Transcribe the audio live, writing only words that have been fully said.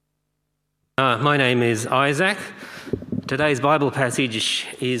My name is Isaac. Today's Bible passage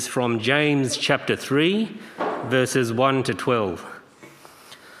is from James chapter 3, verses 1 to 12.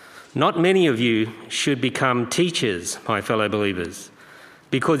 Not many of you should become teachers, my fellow believers,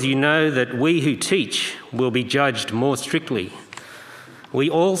 because you know that we who teach will be judged more strictly. We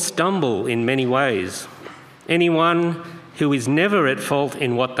all stumble in many ways. Anyone who is never at fault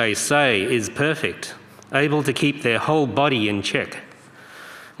in what they say is perfect, able to keep their whole body in check.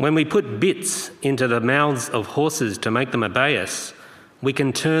 When we put bits into the mouths of horses to make them obey us, we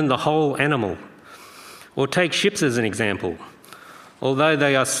can turn the whole animal. Or take ships as an example. Although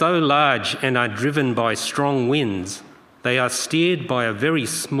they are so large and are driven by strong winds, they are steered by a very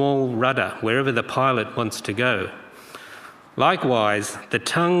small rudder wherever the pilot wants to go. Likewise, the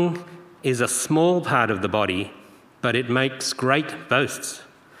tongue is a small part of the body, but it makes great boasts.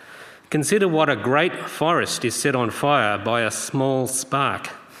 Consider what a great forest is set on fire by a small spark.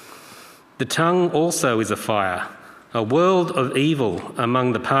 The tongue also is a fire, a world of evil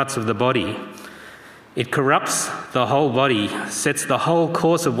among the parts of the body. It corrupts the whole body, sets the whole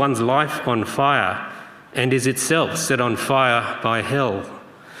course of one's life on fire, and is itself set on fire by hell.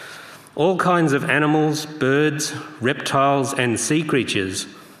 All kinds of animals, birds, reptiles, and sea creatures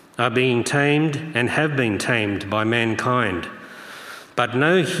are being tamed and have been tamed by mankind. But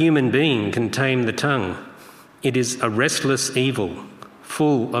no human being can tame the tongue. It is a restless evil,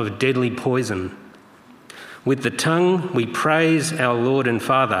 full of deadly poison. With the tongue we praise our Lord and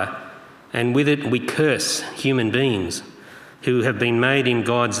Father, and with it we curse human beings who have been made in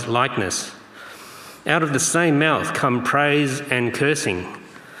God's likeness. Out of the same mouth come praise and cursing.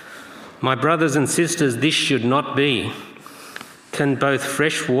 My brothers and sisters, this should not be. Can both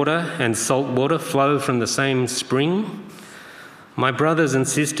fresh water and salt water flow from the same spring? My brothers and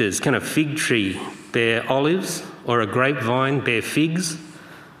sisters, can a fig tree bear olives or a grapevine bear figs?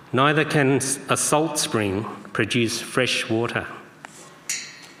 Neither can a salt spring produce fresh water.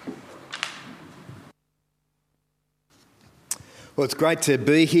 Well, it's great to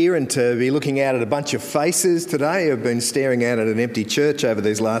be here and to be looking out at a bunch of faces today. I've been staring out at an empty church over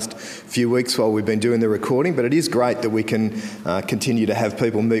these last few weeks while we've been doing the recording, but it is great that we can continue to have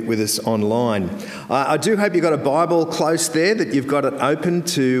people meet with us online. I do hope you've got a Bible close there, that you've got it open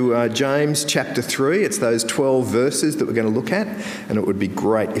to James chapter 3. It's those 12 verses that we're going to look at, and it would be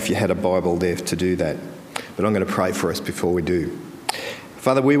great if you had a Bible there to do that. But I'm going to pray for us before we do.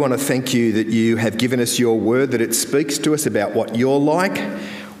 Father, we want to thank you that you have given us your word, that it speaks to us about what you're like,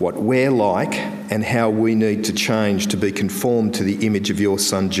 what we're like, and how we need to change to be conformed to the image of your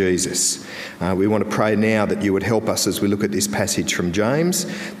Son, Jesus. We want to pray now that you would help us as we look at this passage from James,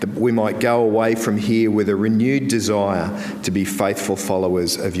 that we might go away from here with a renewed desire to be faithful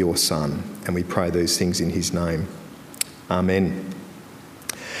followers of your Son. And we pray these things in his name. Amen.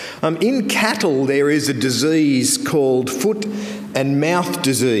 In cattle, there is a disease called foot and mouth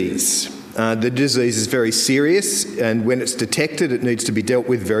disease. The disease is very serious, and when it's detected, it needs to be dealt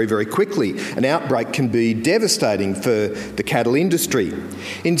with very, very quickly. An outbreak can be devastating for the cattle industry.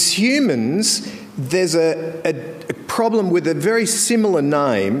 In humans, there's a problem with a very similar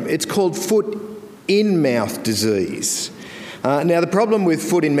name. It's called foot-in-mouth disease. Now, the problem with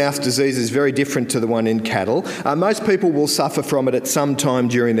foot-in-mouth disease is very different to the one in cattle. Most people will suffer from it at some time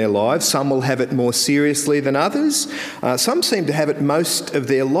during their lives. Some will have it more seriously than others. Some seem to have it most of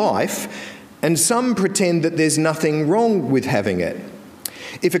their life, and some pretend that there's nothing wrong with having it.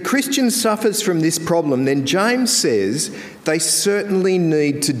 If a Christian suffers from this problem, then James says they certainly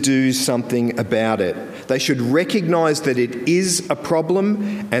need to do something about it. They should recognise that it is a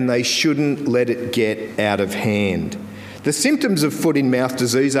problem, and they shouldn't let it get out of hand. The symptoms of foot-in-mouth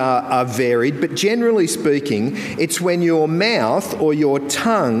disease are varied, but generally speaking, it's when your mouth or your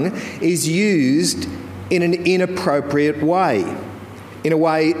tongue is used in an inappropriate way, in a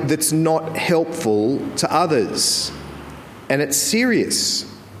way that's not helpful to others. And it's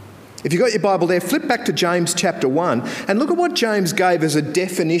serious. If you've got your Bible there, flip back to James chapter 1 and look at what James gave as a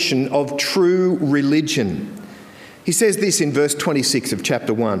definition of true religion. He says this in verse 26 of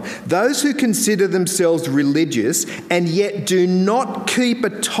chapter 1. Those who consider themselves religious and yet do not keep a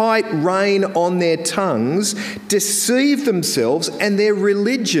tight rein on their tongues deceive themselves, and their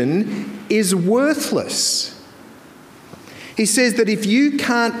religion is worthless. He says that if you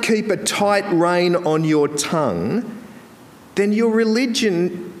can't keep a tight rein on your tongue, then your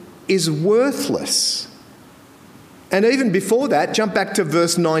religion is worthless. And even before that, jump back to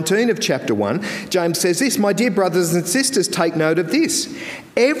verse 19 of chapter 1, James says this, "My dear brothers and sisters, take note of this.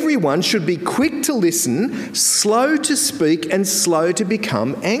 Everyone should be quick to listen, slow to speak, and slow to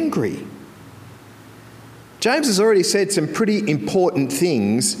become angry." James has already said some pretty important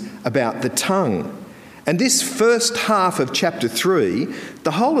things about the tongue. And this first half of chapter 3,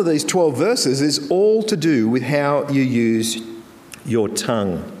 the whole of these 12 verses is all to do with how you use your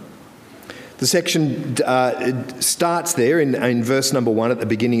tongue. The section starts there in verse number 1 at the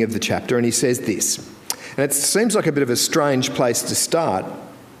beginning of the chapter, and he says this. And it seems like a bit of a strange place to start.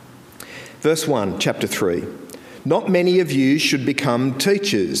 Verse 1, chapter 3. Not many of you should become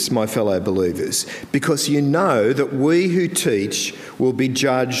teachers, my fellow believers, because you know that we who teach will be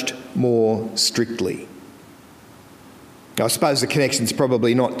judged more strictly. Now, I suppose the connection's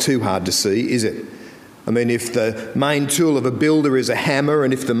probably not too hard to see, is it? I mean, if the main tool of a builder is a hammer,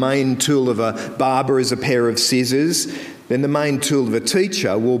 and if the main tool of a barber is a pair of scissors, then the main tool of a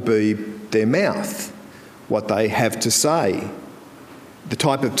teacher will be their mouth, what they have to say. The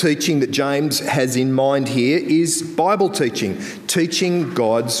type of teaching that James has in mind here is Bible teaching, teaching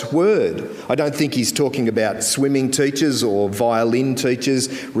God's word. I don't think he's talking about swimming teachers or violin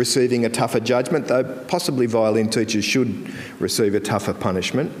teachers receiving a tougher judgment, though possibly violin teachers should receive a tougher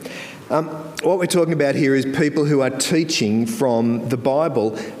punishment. What we're talking about here is people who are teaching from the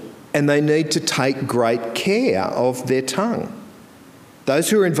Bible, and they need to take great care of their tongue.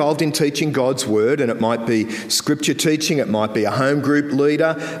 Those who are involved in teaching God's word, and it might be scripture teaching, it might be a home group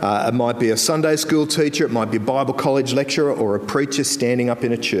leader, it might be a Sunday school teacher, it might be a Bible college lecturer or a preacher standing up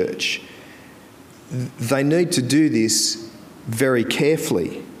in a church. They need to do this very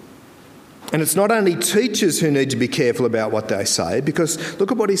carefully. And it's not only teachers who need to be careful about what they say, because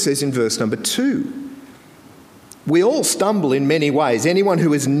look at what he says in verse number 2. We all stumble in many ways. Anyone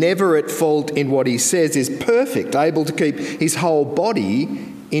who is never at fault in what he says is perfect, able to keep his whole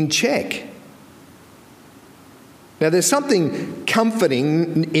body in check. Now, there's something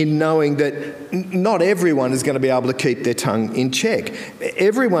comforting in knowing that not everyone is going to be able to keep their tongue in check.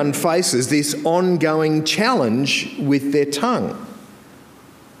 Everyone faces this ongoing challenge with their tongue.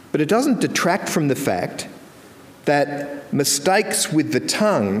 But it doesn't detract from the fact that mistakes with the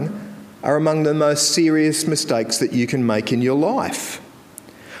tongue are among the most serious mistakes that you can make in your life.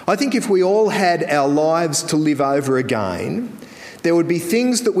 I think if we all had our lives to live over again, there would be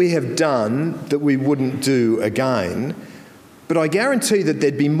things that we have done that we wouldn't do again, but I guarantee that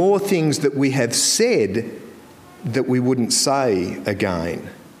there'd be more things that we have said that we wouldn't say again.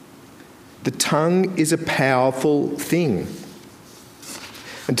 The tongue is a powerful thing.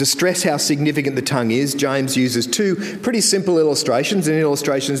 And to stress how significant the tongue is, James uses two pretty simple illustrations, and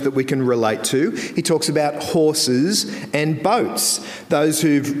illustrations that we can relate to. He talks about horses and boats. Those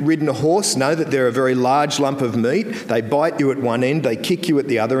who've ridden a horse know that they're a very large lump of meat. They bite you at one end, they kick you at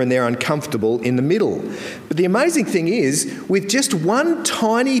the other, and they're uncomfortable in the middle. But the amazing thing is, with just one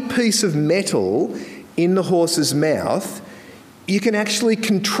tiny piece of metal in the horse's mouth, you can actually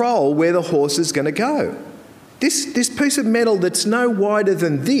control where the horse is going to go. This piece of metal that's no wider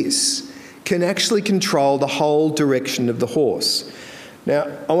than this can actually control the whole direction of the horse. Now,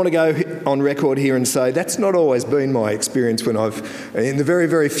 I want to go on record here and say that's not always been my experience in the very,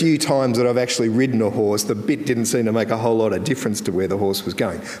 very few times that I've actually ridden a horse, the bit didn't seem to make a whole lot of difference to where the horse was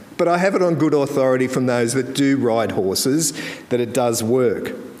going. But I have it on good authority from those that do ride horses that it does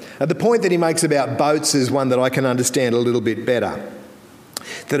work. The point that he makes about boats is one that I can understand a little bit better.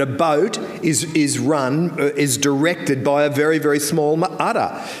 That a boat is directed by a very, very small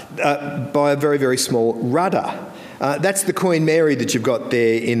rudder, That's the Queen Mary that you've got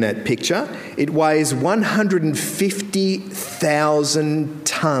there in that picture. It weighs 150,000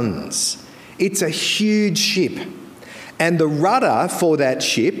 tonnes. It's a huge ship. And the rudder for that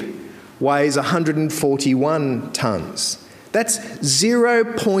ship weighs 141 tonnes. That's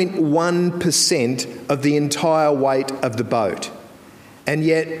 0.1% of the entire weight of the boat. And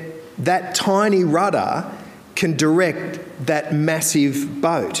yet that tiny rudder can direct that massive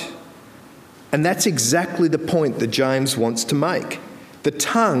boat. And that's exactly the point that James wants to make. The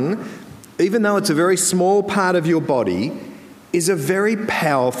tongue, even though it's a very small part of your body, is a very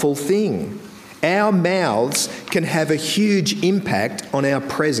powerful thing. Our mouths can have a huge impact on our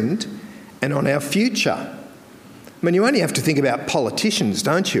present and on our future. I mean, you only have to think about politicians,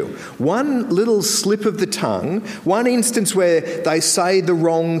 don't you? One little slip of the tongue, one instance where they say the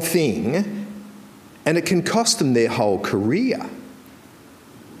wrong thing, and it can cost them their whole career.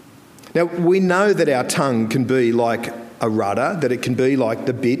 Now, we know that our tongue can be like a rudder, that it can be like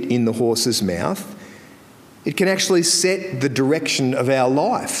the bit in the horse's mouth. It can actually set the direction of our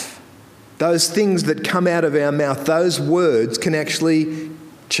life. Those things that come out of our mouth, those words can actually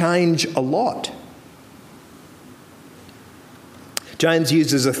change a lot. James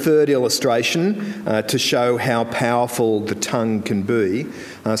uses a third illustration to show how powerful the tongue can be,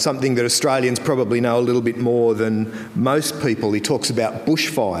 something that Australians probably know a little bit more than most people. He talks about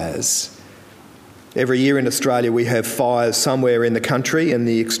bushfires. Every year in Australia we have fires somewhere in the country, and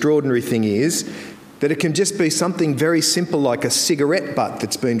the extraordinary thing is that it can just be something very simple like a cigarette butt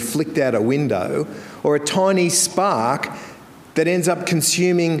that's been flicked out a window, or a tiny spark that ends up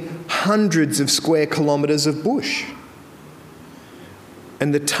consuming hundreds of square kilometres of bush.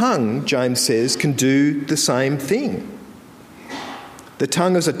 And the tongue, James says, can do the same thing. The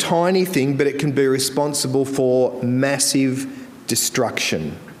tongue is a tiny thing, but it can be responsible for massive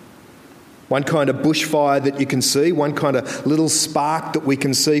destruction. One kind of bushfire that you can see, one kind of little spark that we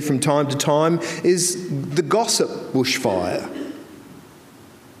can see from time to time is the gossip bushfire.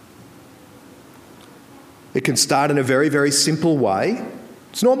 It can start in a very, very simple way.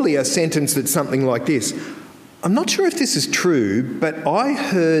 It's normally a sentence that's something like this: I'm not sure if this is true, but I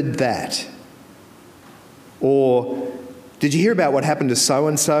heard that. Or, did you hear about what happened to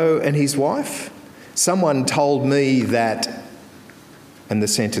so-and-so and his wife? Someone told me that, and the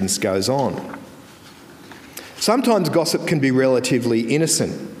sentence goes on. Sometimes gossip can be relatively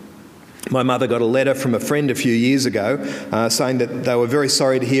innocent. My mother got a letter from a friend a few years ago saying that they were very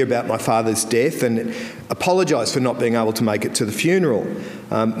sorry to hear about my father's death and apologised for not being able to make it to the funeral.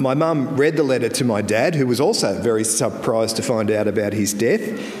 My mum read the letter to my dad, who was also very surprised to find out about his death,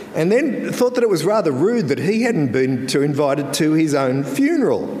 and then thought that it was rather rude that he hadn't been invited to his own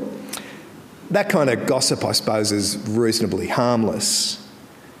funeral. That kind of gossip, I suppose, is reasonably harmless.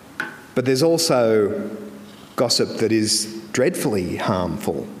 But there's also gossip that is dreadfully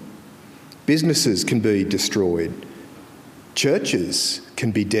harmful. Businesses can be destroyed. Churches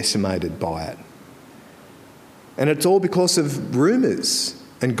can be decimated by it. And it's all because of rumours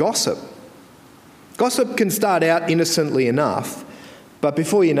and gossip. Gossip can start out innocently enough, but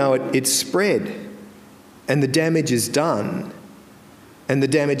before you know it, it's spread, and the damage is done, and the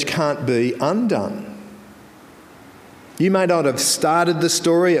damage can't be undone. You may not have started the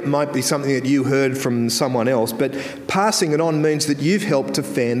story, it might be something that you heard from someone else, but passing it on means that you've helped to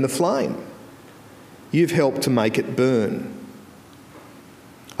fan the flame. You've helped to make it burn.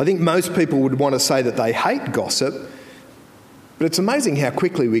 I think most people would want to say that they hate gossip, but it's amazing how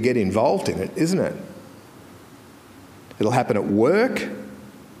quickly we get involved in it, isn't it? It'll happen at work,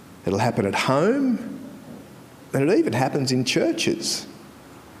 it'll happen at home, and it even happens in churches.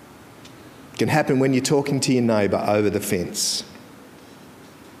 It can happen when you're talking to your neighbour over the fence.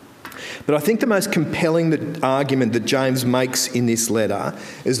 But I think the most compelling argument that James makes in this letter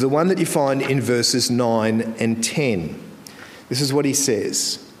is the one that you find in verses 9 and 10. This is what he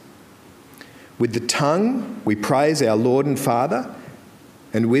says: "With the tongue we praise our Lord and Father,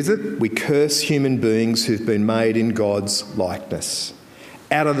 and with it we curse human beings who've been made in God's likeness.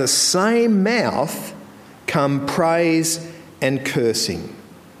 Out of the same mouth come praise and cursing.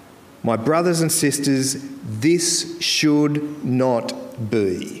 My brothers and sisters, this should not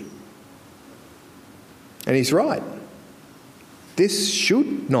be." And he's right. This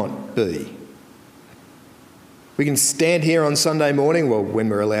should not be. We can stand here on Sunday morning, well, when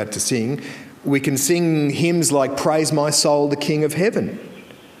we're allowed to sing, we can sing hymns like "Praise My Soul, the King of Heaven."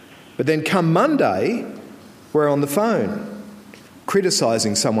 But then come Monday, we're on the phone,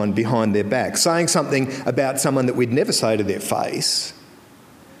 criticising someone behind their back, saying something about someone that we'd never say to their face,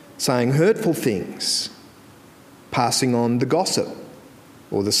 saying hurtful things, passing on the gossip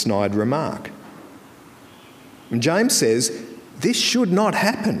or the snide remark. And James says this should not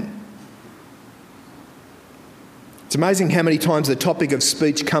happen. It's amazing how many times the topic of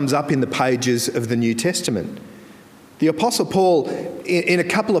speech comes up in the pages of the New Testament. The Apostle Paul, in a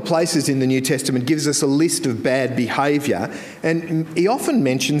couple of places in the New Testament, gives us a list of bad behaviour, and he often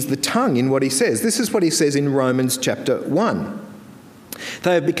mentions the tongue in what he says. This is what he says in Romans chapter 1.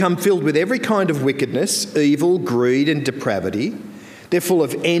 "They have become filled with every kind of wickedness, evil, greed and depravity. They're full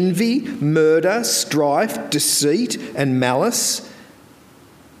of envy, murder, strife, deceit and malice.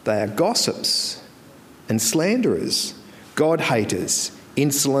 They are gossips and slanderers, God-haters,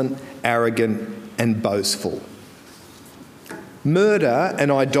 insolent, arrogant and boastful." Murder and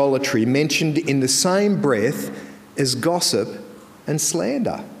idolatry mentioned in the same breath as gossip and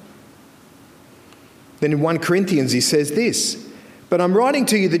slander. Then in 1 Corinthians he says this: "But I'm writing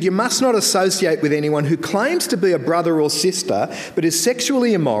to you that you must not associate with anyone who claims to be a brother or sister, but is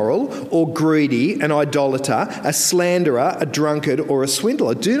sexually immoral or greedy, an idolater, a slanderer, a drunkard or a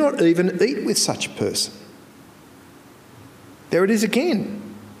swindler. Do not even eat with such a person." There it is again.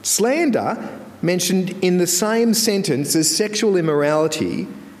 Slander mentioned in the same sentence as sexual immorality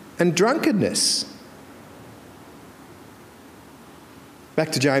and drunkenness.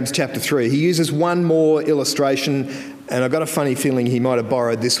 Back to James chapter 3. He uses one more illustration, and I've got a funny feeling he might have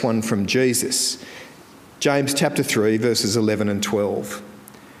borrowed this one from Jesus. James chapter 3, verses 11 and 12.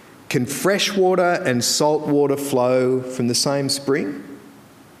 Can fresh water and salt water flow from the same spring?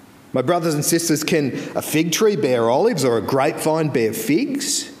 My brothers and sisters, can a fig tree bear olives or a grapevine bear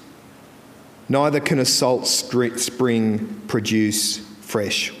figs? Neither can a salt spring produce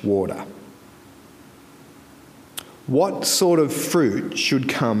fresh water. What sort of fruit should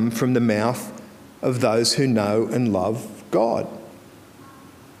come from the mouth of those who know and love God?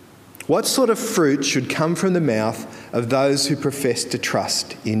 What sort of fruit should come from the mouth of those who profess to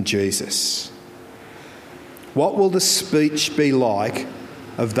trust in Jesus? What will the speech be like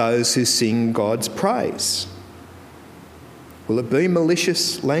of those who sing God's praise? Will it be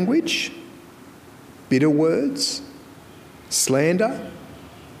malicious language, bitter words, slander,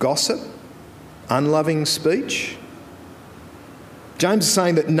 gossip, unloving speech? James is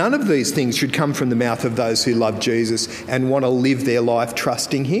saying that none of these things should come from the mouth of those who love Jesus and want to live their life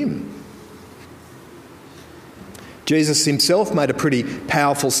trusting him. Jesus himself made a pretty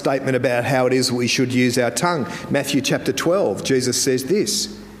powerful statement about how it is we should use our tongue. Matthew chapter 12, Jesus says this,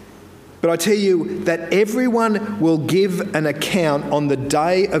 "But I tell you that everyone will give an account on the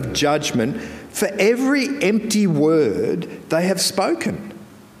day of judgment for every empty word they have spoken.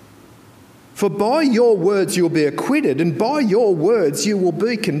 For by your words you'll be acquitted, and by your words you will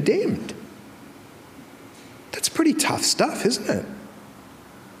be condemned." That's pretty tough stuff, isn't it?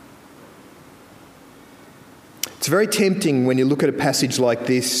 It's very tempting when you look at a passage like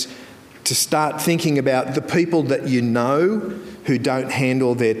this to start thinking about the people that you know who don't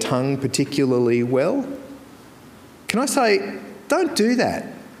handle their tongue particularly well. Can I say, don't do that.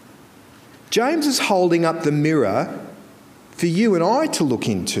 James is holding up the mirror for you and I to look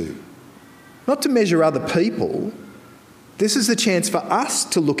into. Not to measure other people. This is the chance for us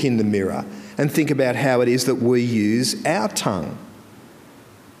to look in the mirror and think about how it is that we use our tongue.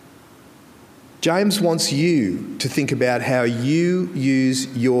 James wants you to think about how you use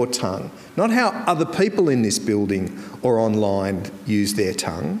your tongue, not how other people in this building or online use their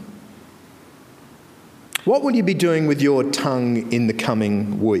tongue. What will you be doing with your tongue in the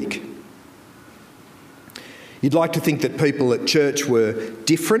coming week? You'd like to think that people at church were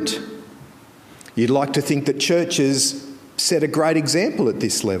different. You'd like to think that churches set a great example at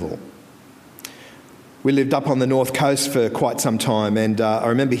this level. We lived up on the north coast for quite some time, and I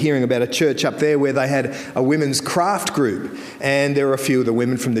remember hearing about a church up there where they had a women's craft group, and there were a few of the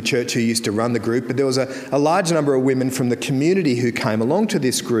women from the church who used to run the group, but there was a large number of women from the community who came along to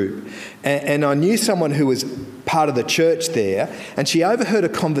this group. And I knew someone who was part of the church there, and she overheard a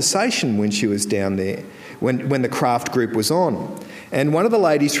conversation when she was down there, when the craft group was on. And one of the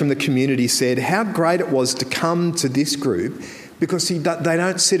ladies from the community said how great it was to come to this group because they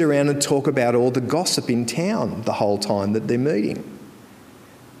don't sit around and talk about all the gossip in town the whole time that they're meeting.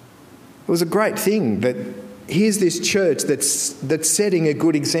 It was a great thing that here's this church that's setting a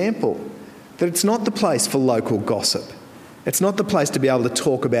good example, that it's not the place for local gossip. It's not the place to be able to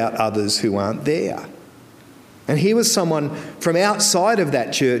talk about others who aren't there. And here was someone from outside of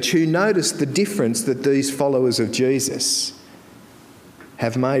that church who noticed the difference that these followers of Jesus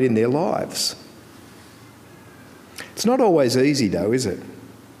have made in their lives. It's not always easy though, is it?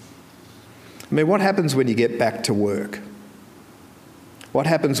 I mean, what happens when you get back to work? What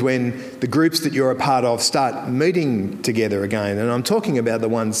happens when the groups that you're a part of start meeting together again? And I'm talking about the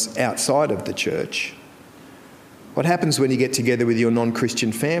ones outside of the church. What happens when you get together with your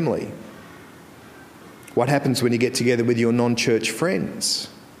non-Christian family? What happens when you get together with your non-church friends?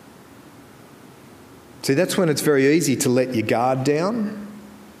 See, that's when it's very easy to let your guard down.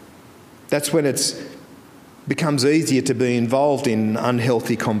 That's when it becomes easier to be involved in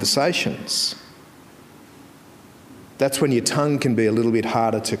unhealthy conversations. That's when your tongue can be a little bit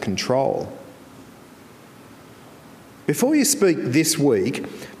harder to control. Before you speak this week,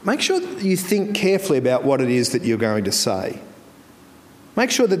 make sure that you think carefully about what it is that you're going to say.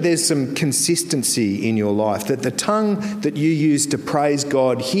 Make sure that there's some consistency in your life, that the tongue that you use to praise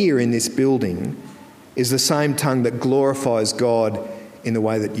God here in this building is the same tongue that glorifies God in the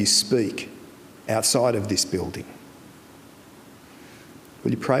way that you speak outside of this building. Will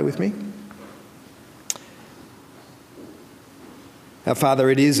you pray with me? Our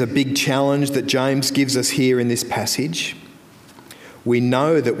Father, it is a big challenge that James gives us here in this passage. We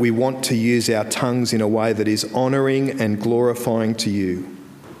know that we want to use our tongues in a way that is honouring and glorifying to you.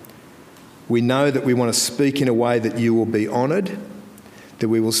 We know that we want to speak in a way that you will be honoured, that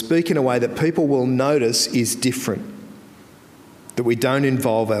we will speak in a way that people will notice is different, that we don't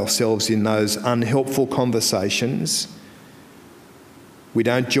involve ourselves in those unhelpful conversations, We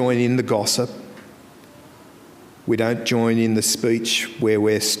don't join in the gossip. We don't join in the speech where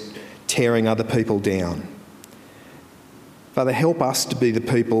we're tearing other people down. Father, help us to be the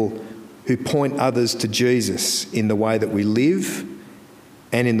people who point others to Jesus in the way that we live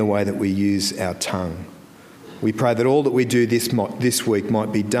and in the way that we use our tongue. We pray that all that we do this week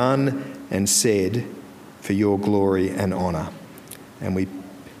might be done and said for your glory and honour. And we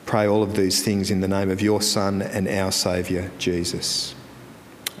pray all of these things in the name of your Son and our Saviour, Jesus.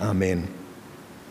 Amen.